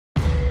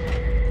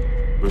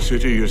The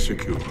city is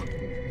secure.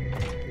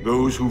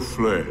 Those who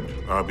fled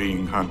are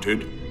being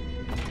hunted,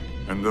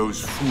 and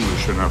those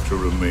foolish enough to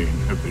remain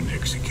have been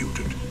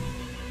executed.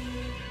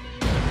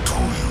 Do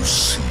you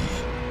see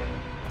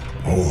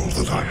all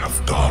that I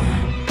have done?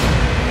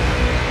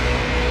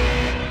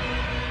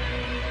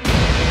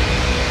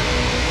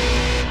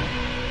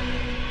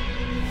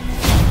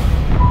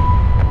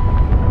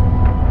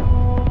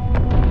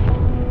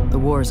 The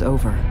war's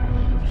over.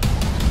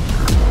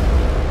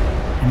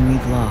 And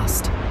we've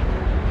lost.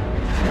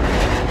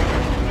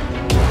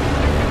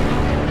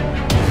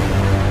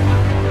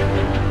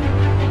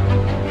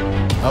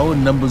 Our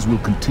numbers will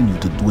continue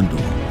to dwindle.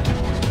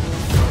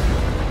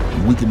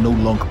 And we can no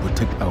longer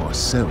protect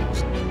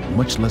ourselves,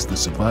 much less the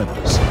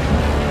survivors.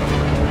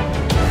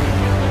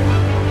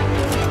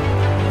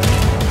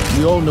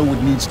 We all know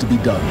what needs to be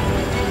done.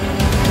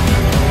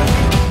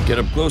 Get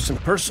up close and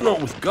personal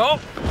with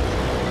Gulp.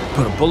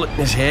 Put a bullet in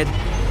his head.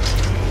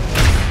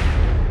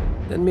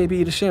 Then maybe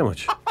eat a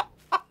sandwich.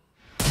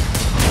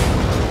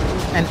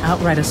 An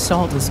outright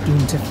assault is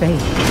doomed to fail.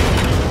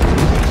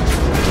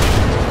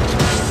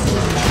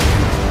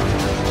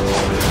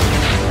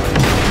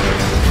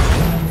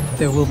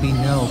 There will be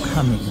no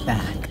coming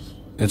back.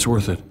 It's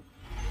worth it.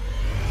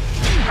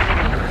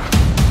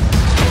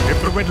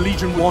 If the Red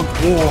Legion want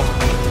war,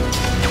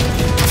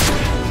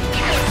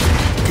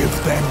 give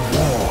them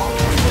war.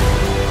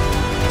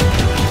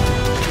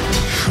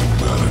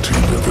 Humanity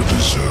never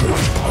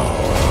deserved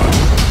power.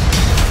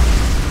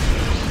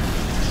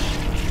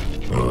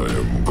 I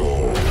am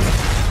gone,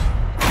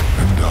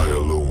 and I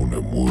alone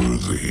am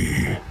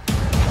worthy.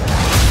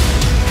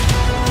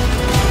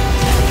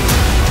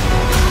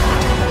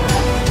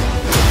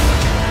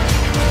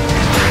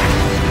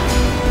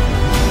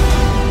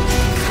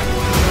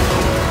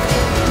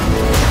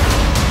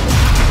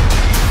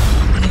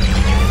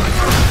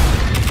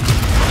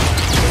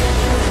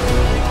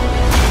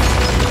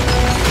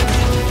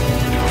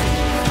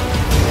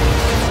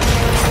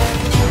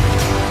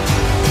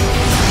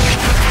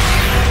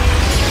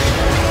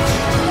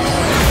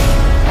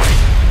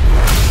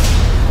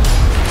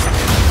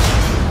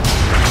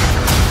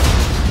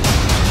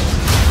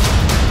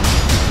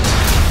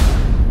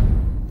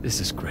 This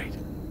is great.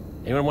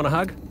 Anyone want a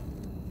hug?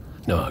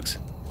 No hugs.